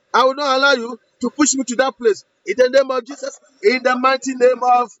location. I will not allow you to push me to that place. In the name of Jesus. In the mighty name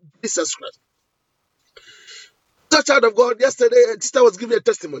of Jesus Christ. The child of God, yesterday, a sister was giving a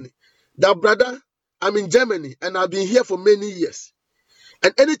testimony that, brother, I'm in Germany and I've been here for many years.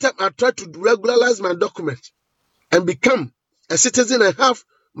 And anytime I try to regularize my document and become a citizen and have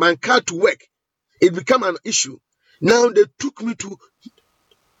my card to work, it became an issue. Now they took me to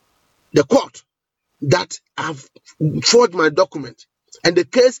the court that I've forged my document. And the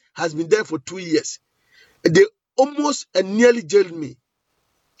case has been there for 2 years. They almost and nearly jailed me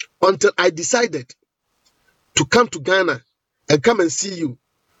until I decided to come to Ghana and come and see you.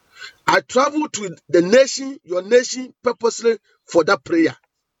 I traveled to the nation, your nation, purposely for that prayer.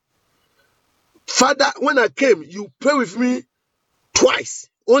 Father, when I came, you prayed with me twice,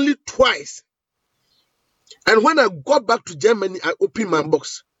 only twice. And when I got back to Germany, I opened my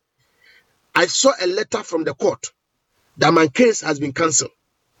box. I saw a letter from the court that my case has been cancelled.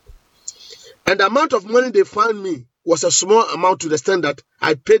 And the amount of money they found me was a small amount to the extent that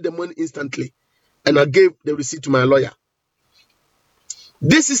I paid the money instantly. And I gave the receipt to my lawyer.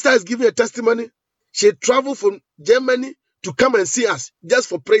 This sister is giving a testimony. She traveled from Germany to come and see us just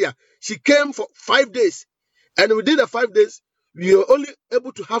for prayer. She came for 5 days. And within the 5 days, we were only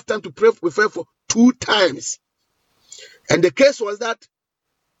able to have time to pray with her for 2 times. And the case was that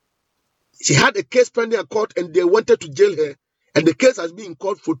she had a case pending in court and they wanted to jail her. And the case has been in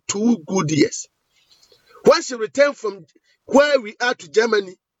court for 2 good years. When she returned from where we are to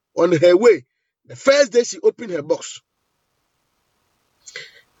Germany on her way, the first day she opened her box,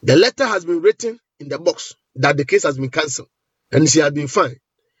 the letter has been written in the box that the case has been cancelled and she has been fined.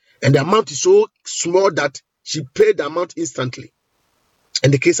 And the amount is so small that she paid the amount instantly.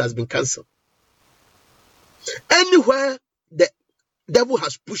 And the case has been cancelled. Anywhere the devil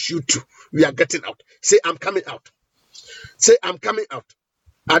has pushed you to, we are getting out. Say, I'm coming out. Say, I'm coming out.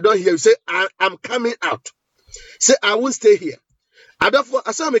 I don't hear you. Say, I'm coming out. Say, I won't stay here. Adafo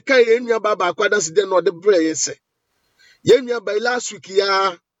asame kan yenua baba akwada side no de bre yese. Yenua by last week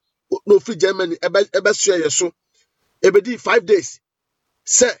ya no free Germany ebe so yeso. Ebedi 5 days.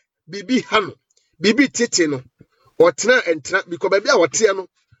 Say bibi hano. Bibi tete no. Otena entra because baby a wote no.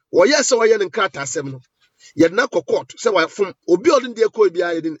 Wo yese wo ye nkrata asem no. Ye na court say wa fom obi odin de ko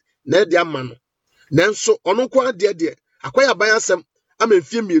bia ye na de ama no. Nanso ono kwa de akwaya ban asem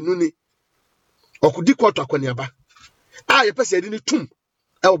amemfie mienu ni. Okudi court akwaniaba. Ye pese edi ni tum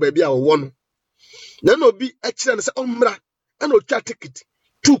e wo baabi a wo no na no bi e kire ne se omra e no twa ticket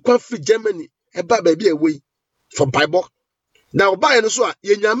to kwa free Germany e ba baabi e wei for Bible na oba ye no so a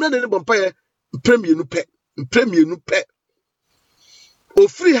ye nyamre ne bompa ye premium pe o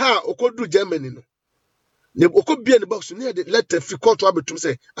free ha okodu Germany no ne okobia ne box ne de letter free court abetum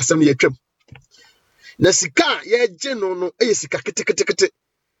se asem ne yatwam na sika ye je no e sika kete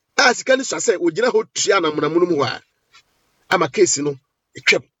sika ni so say ogina ho tua na munamunu mu ha ama case no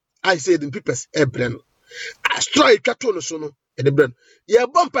etwam I said in papers ebren astroy twato no so no e de bren ye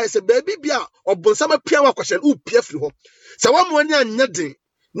bompa se baby bia obonsama pia wa kwahye u pia firi ho se wa mo ani anya den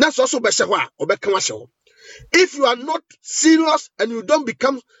na so so be hye ho a obeka wa hye ho. If you are not serious and you don't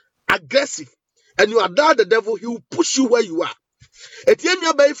become aggressive and you allow the devil, he will push you where you are.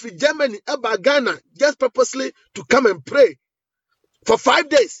 Etienne by free Germany about Ghana just purposely to come and pray for 5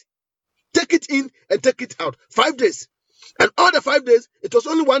 days. Take it in and take it out. 5 days. And all the 5 days, it was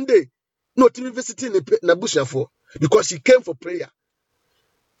only 1 day. No, to visiting Nabusha for because she came for prayer.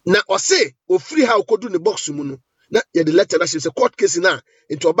 Now, or say, or free how could do the box muno. Now, the letter that she's a court case now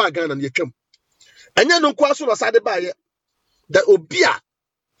into a bag and you come. And you know, Kwaso was at the buyer that Obia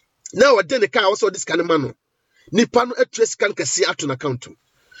now a den car also this kind of man. Nipano a trace can see out on account.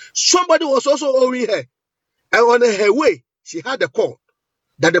 Somebody was also owing her, and on her way, she had a call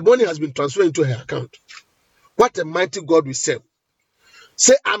that the money has been transferred into her account. What a mighty God we serve.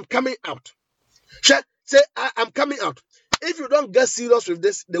 Say, I'm coming out. Say, I'm coming out. If you don't get serious with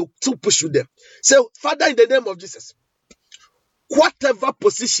this, they will still push you there. Say, Father, in the name of Jesus, whatever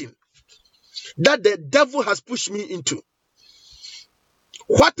position that the devil has pushed me into,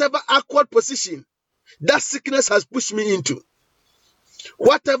 whatever awkward position that sickness has pushed me into,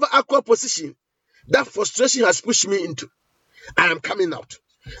 Whatever awkward position that frustration has pushed me into, I am coming out.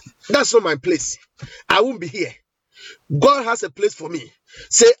 That's not my place. I won't be here. God has a place for me.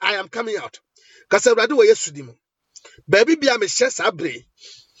 Say, I am coming out. Because I do yesterday. Baby, be a me share sabre.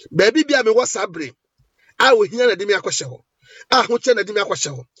 Baby, be a me was sabre. I will hear a demi aquashaw. I will turn a demi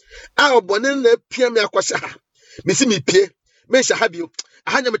aquashaw. I will bonin le PM aquasha. Missy me pie. Me shall have you.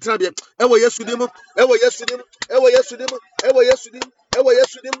 I had a metrabia. Ever yesterday. Ever yesterday. Ever yesterday. Ever yesterday. Ever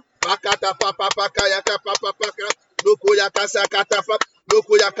yesterday. Pakata papa pakayaka papa paka. Loko yaka sakata papa.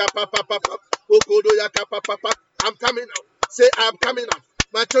 Loko yaka papa papa. Okodo yaka papa papa. I'm coming out. Say, I'm coming out.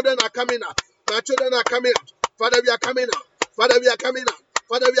 My children are coming out. My children are coming out. Father, we are coming out. Father, we are coming out.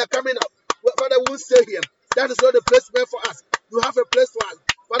 Father, we are coming out. Father, we will stay here. That is not the place meant for us. You have a place for us.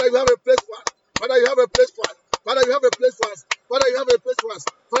 Father, you have a place for us. Father, you have a place for us. Father, you have a place for us. Father, you have a place for us.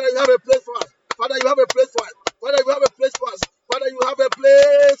 Father, you have a place for us. Father, you have a place for us. Father, you have a place for us. Father, you have a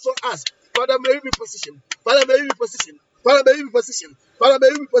place for us. Father, may you be positioned. Father, may you be positioned. Father, may you be positioned. Father, may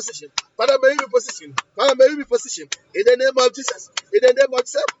you be positioned. Father, may you be positioned. Father, may you be positioned. In the name of Jesus. In the name of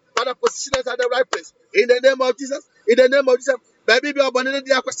Jesus. Father, position us at the right place. In the name of Jesus. In the name of Jesus. Baby, be abandoned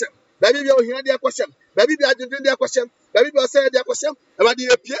their question. Baby, be hearing their question. Baby, be attending their question. Baby, be saying their question. Everybody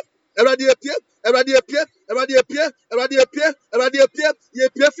appear. Everybody appear. Everybody appear. Everybody appear. Everybody appear. Everybody appear. You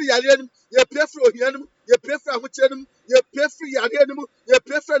appear for Yalian. You appear for Ohianum. You appear for Ahuchanum. You appear for Yalianum. You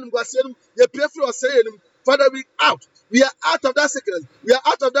appear for Nguasianum. You appear for Osayanum. Father, we out. We are out of that sickness. We are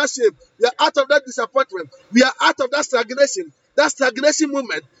out of that shame. We are out of that disappointment. We are out of that stagnation. That stagnation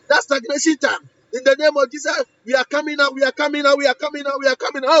moment. That stagnation time. In the name of Jesus, we are coming out. We are coming out. We are coming out. We are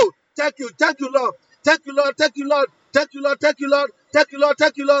coming out. Oh, thank you. Thank you, Lord. Thank you, Lord. Thank you, Lord. Thank you, Lord. Thank you, Lord. Thank you, Lord.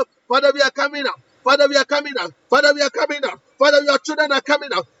 Thank you, Lord. Father, we are coming out. Father, we are coming out. Father, we are coming out. Father, your children are coming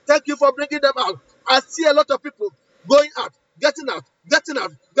out. Thank you for bringing them out. I see a lot of people going out, getting out, getting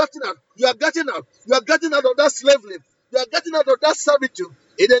out, getting out. You are getting out. You are getting out of that slavery. You are getting out of that servitude.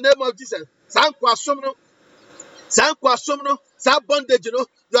 In the name of Jesus. Some bondage, you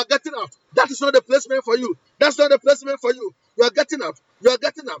are getting out. That is not the placement for you. That's not the placement for you. You are getting out. You are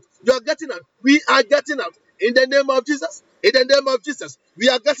getting out. You are getting out. We are getting out. In the name of Jesus. In the name of Jesus. We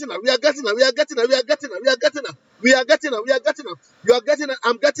are getting out. We are getting out. We are getting out. We are getting out. We are getting out. We are getting out. We are getting out. You are getting out.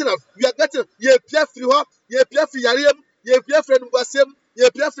 I'm getting out. We are getting out. You appear free hop. You appear free yarium. You appear free Nwasem. You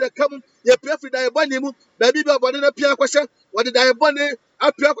appear free Kamu. You appear free Diabonimu. Baby, but one appear question. What did Diaboni?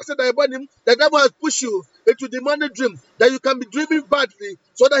 Appear question Diabonimu. The devil has pushed you into demonic dream that you can be dreaming badly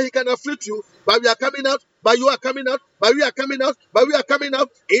so that he can afflict you. But we are coming out. But you are coming out. But we are coming out. But we are coming out.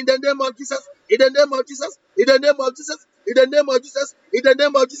 In the name of Jesus. In the name of Jesus. In the name of Jesus. In the name of Jesus. In the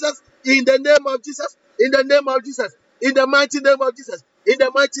name of Jesus. In the name of Jesus. In the name of Jesus. In the mighty name of Jesus. In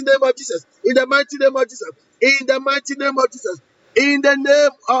the mighty name of Jesus. In the mighty name of Jesus. In the mighty name of Jesus. In the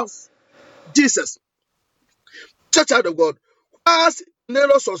name of Jesus. Church out of God. As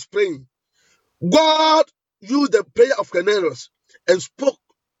Cornelius was praying, God used the prayer of Cornelius and spoke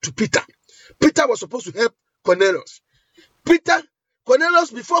to Peter. Peter was supposed to help Cornelius.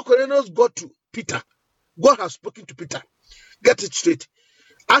 Cornelius, before Cornelius got to Peter, God has spoken to Peter. Get it straight.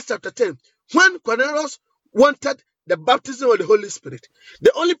 Acts chapter 10. When Cornelius wanted the baptism of the Holy Spirit,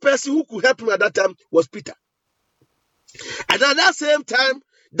 the only person who could help him at that time was Peter. And at that same time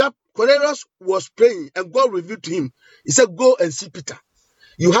that Cornelius was praying and God revealed to him, he said, go and see Peter.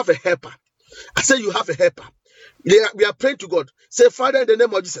 You have a helper. I said, you have a helper. We are praying to God. Say, Father, in the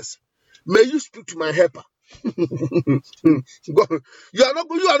name of Jesus, may you speak to my helper. God, you are not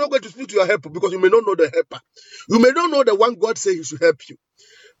going to speak to your helper because you may not know the helper. You may not know the one God said he should help you.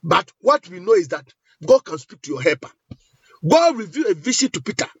 But what we know is that God can speak to your helper. God revealed a vision to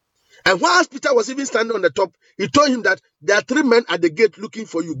Peter. And whilst Peter was even standing on the top, he told him that there are 3 men at the gate looking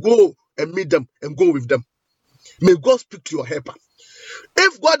for you. Go and meet them and go with them. May God speak to your helper.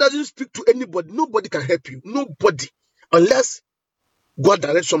 If God doesn't speak to anybody, nobody can help you. Nobody. Unless God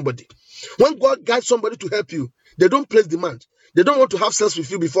directs somebody. When God guides somebody to help you, they don't place demand. They don't want to have sex with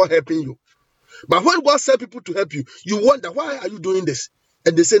you before helping you. But when God sends people to help you, you wonder, why are you doing this?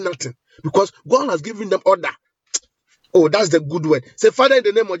 And they say nothing. Because God has given them order. Oh, that's the good word. Say, Father, in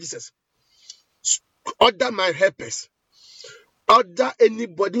the name of Jesus, order my helpers. Order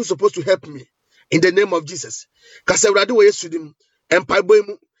anybody who's supposed to help me. In the name of Jesus. Kasa urade wo yesu dim. Empa boy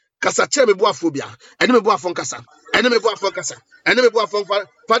mu. Kasa che me boafobia. Ene me boafon kasa. Ene me boafon kasa. Ene me boafon.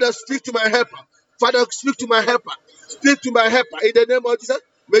 Father, speak to my helper. Father, speak to my helper. Speak to my helper. In the name of Jesus.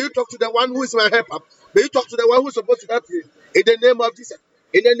 May you talk to the one who is my helper. May you talk to the one who is supposed to help you. In the name of Jesus.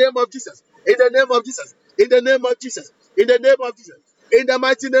 In the name of Jesus. In the name of Jesus. In the name of Jesus. In the name of Jesus. In the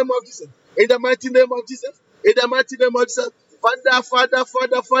mighty name of Jesus. In the mighty name of Jesus. In the mighty name of Jesus. Father, Father,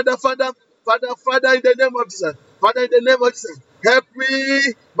 Father, Father, Father, Father, Father, in the name of Jesus. Father, in the name of Jesus. Help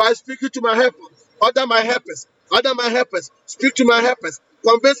me by speaking to my helper. Order my helpers. Order my helpers. Speak to my helpers.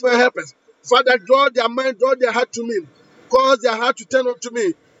 Convince my helpers. Father, draw their mind, draw their heart to me. Cause their heart to turn unto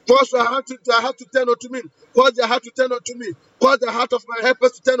me. Cause their heart to turn unto me. Cause their heart to turn unto me. Cause the heart of my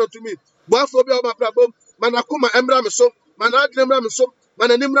helpers to turn unto me. Boaphobia of my problem. Manakuma Embra Meso. Manadremra Meso.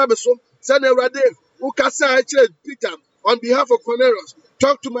 Mananimra Meso. Send a rade. Ukasa Peter on behalf of Cornelius.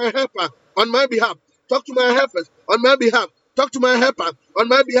 Talk to my helper on my behalf. Talk to my helpers on my behalf. Talk to my helper on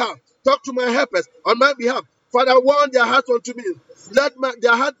my behalf. Talk to my helpers on my behalf. Father, warn their heart unto me. Let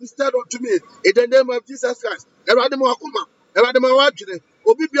their heart be stirred unto me in the name of Jesus Christ. Eradimo Akuma, Eradimo Wajine,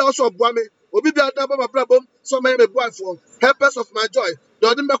 Obibia also Buame, Obibia Daba Brabum, so may be boy for helpers of my joy.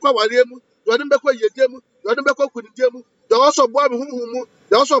 Dodimbekwa Waliemu, Dodimbekwa Yedemu, Dodimbekwa Kudijemu, the also Buame Humu,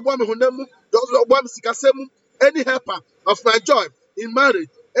 the also Buame Hunemu, the also Buame Sikasemu, any helper of my joy in marriage,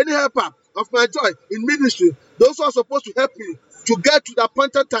 any helper of my joy in ministry, those who are supposed to help me to get to the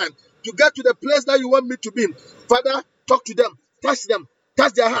appointed time, to get to the place that you want me to be. Father, talk to them, touch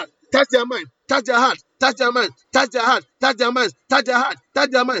their heart, touch their mind, touch their heart, touch their mind, touch their heart, touch their mind, touch their heart, touch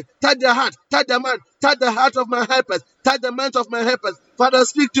their mind, touch their heart, touch their mind, touch the heart of my helpers, touch the mind of my helpers. Father,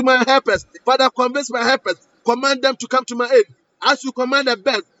 speak to my helpers. Father, convince my helpers. Command them to come to my aid. As you command a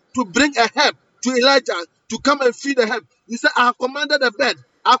bird to bring a help to Elijah to come and feed the help. You said, I have commanded the bird,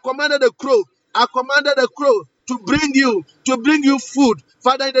 I commanded the crow, I commanded the crow to bring you food.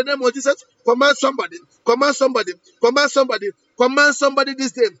 Father, in the name of Jesus, command somebody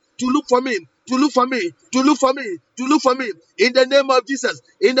this day to look for me, to look for me, to look for me, to look for me. In the name of Jesus,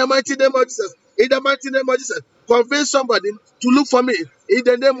 in the mighty name of Jesus, in the mighty name of Jesus, convince somebody to look for me. In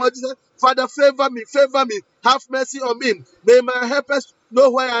the name of Jesus, Father, favor me, have mercy on me. May my helpers know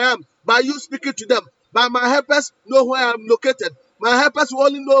where I am by you speaking to them. By my helpers know where I am located. My helpers will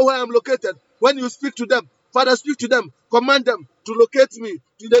only know where I am located when you speak to them. Father, speak to them. Command them to locate me.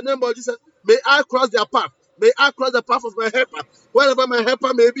 In the name of Jesus, may I cross their path. May I cross the path of my helper. Wherever my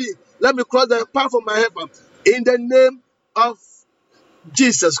helper may be, let me cross the path of my helper. In the name of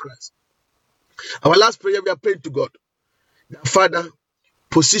Jesus Christ. Our last prayer, we are praying to God. Father,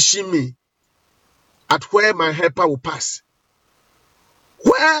 position me at where my helper will pass.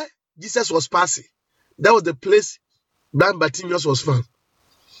 Where Jesus was passing, that was the place blind Bartimaeus was found.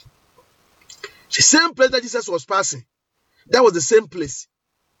 The same place that Jesus was passing, that was the same place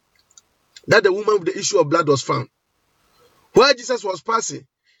that the woman with the issue of blood was found. Where Jesus was passing,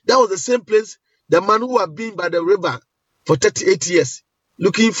 that was the same place the man who had been by the river for 38 years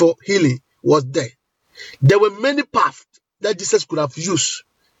looking for healing was there. There were many paths that Jesus could have used,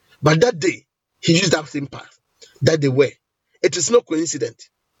 but that day, he used that same path that they were. It is not coincidence.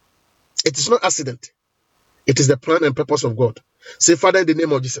 It is not accident. It is the plan and purpose of God. Say, Father, in the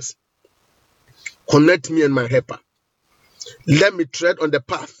name of Jesus, connect me and my helper. Let me tread on the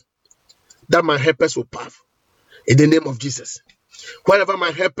path that my helpers will pass. In the name of Jesus. Wherever my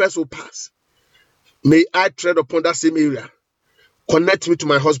helpers will pass, may I tread upon that same area. Connect me to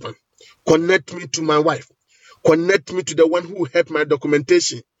my husband. Connect me to my wife. Connect me to the one who helped my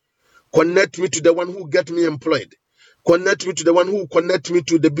documentation. Connect me to the one who get me employed. Connect me to the one who connect me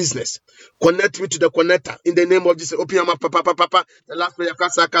to the business. Connect me to the connector. In the name of Jesus. Open your mouth, papa. The last prayer,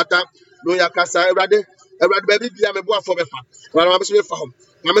 kasa kata, no ya kasa. Everybody, baby, be a boy for me. But I'm assuming for him.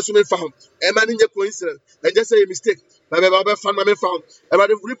 I'm assuming for him. A man in your coincidence. I just say a mistake. My baby, found my found.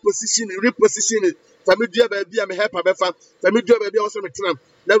 Everybody reposition. Family, dear baby, I'm a helper. Family, dear baby, also make time.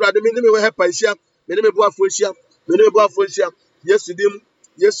 Never had the minimum help. I share. Many boy for share. Many boy for share. Yes, to them.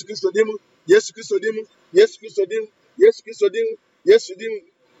 Yes, to Christo them. Yes, to Christo them. Yes, to Christo them. Yes, Christo them. Yes, to them.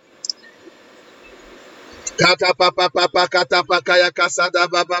 Kata papa kata pakaya kasada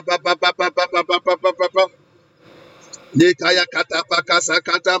papa nekaya kata pakasa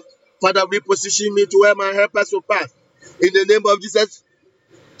kata. Father, reposition me to where my helpers will pass. In the name of Jesus,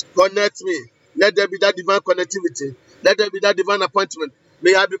 connect me. Let there be that divine connectivity. Let there be that divine appointment.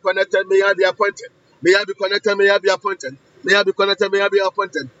 May I be connected. May I be appointed. May I be connected. May I be appointed. May I be connected. May I be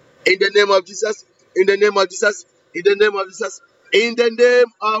appointed. In the name of Jesus. In the name of Jesus. In the name of Jesus. In the name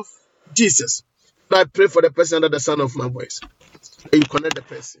of Jesus. I pray for the person under the sound of my voice. You connect the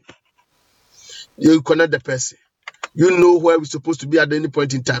person. You connect the person. You know where we're supposed to be at any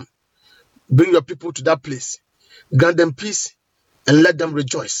point in time. Bring your people to that place. Grant them peace and let them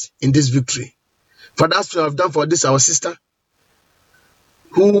rejoice in this victory. Father, as you have done for this, our sister,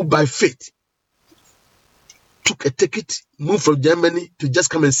 who by faith took a ticket, moved from Germany to just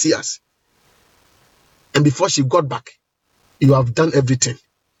come and see us. And before she got back, you have done everything.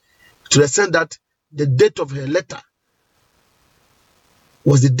 To the extent that the date of her letter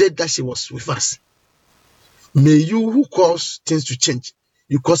was the day that she was with us. May you who cause things to change,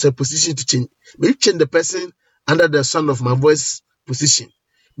 you cause a position to change. May you change the person under the sound of my voice position.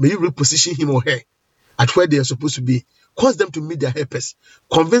 May you reposition him or her at where they are supposed to be. Cause them to meet their helpers.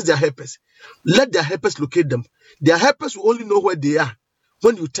 Convince their helpers. Let their helpers locate them. Their helpers will only know where they are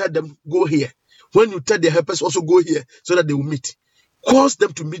when you tell them, go here. When you tell their helpers, also go here, so that they will meet. Cause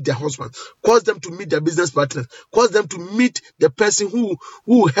them to meet their husband. Cause them to meet their business partners. Cause them to meet the person who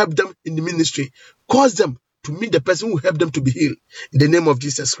will help them in the ministry. Cause them to meet the person who will help them to be healed. In the name of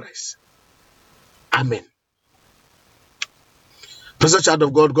Jesus Christ. Amen. Pastor, child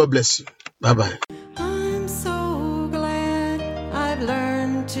of God, God bless you. Bye-bye. I'm so glad I've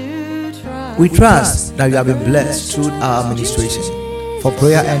learned to trust. We trust that you have been blessed through our administration. For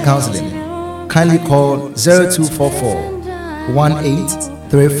prayer and counseling, kindly call 0244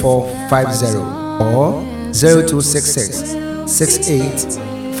 183450 or 0266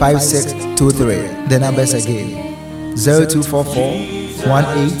 685623. The numbers again: 0244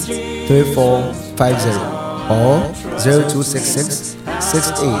 183450 or 0266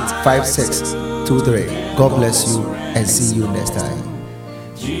 685623. God bless you and see you next time.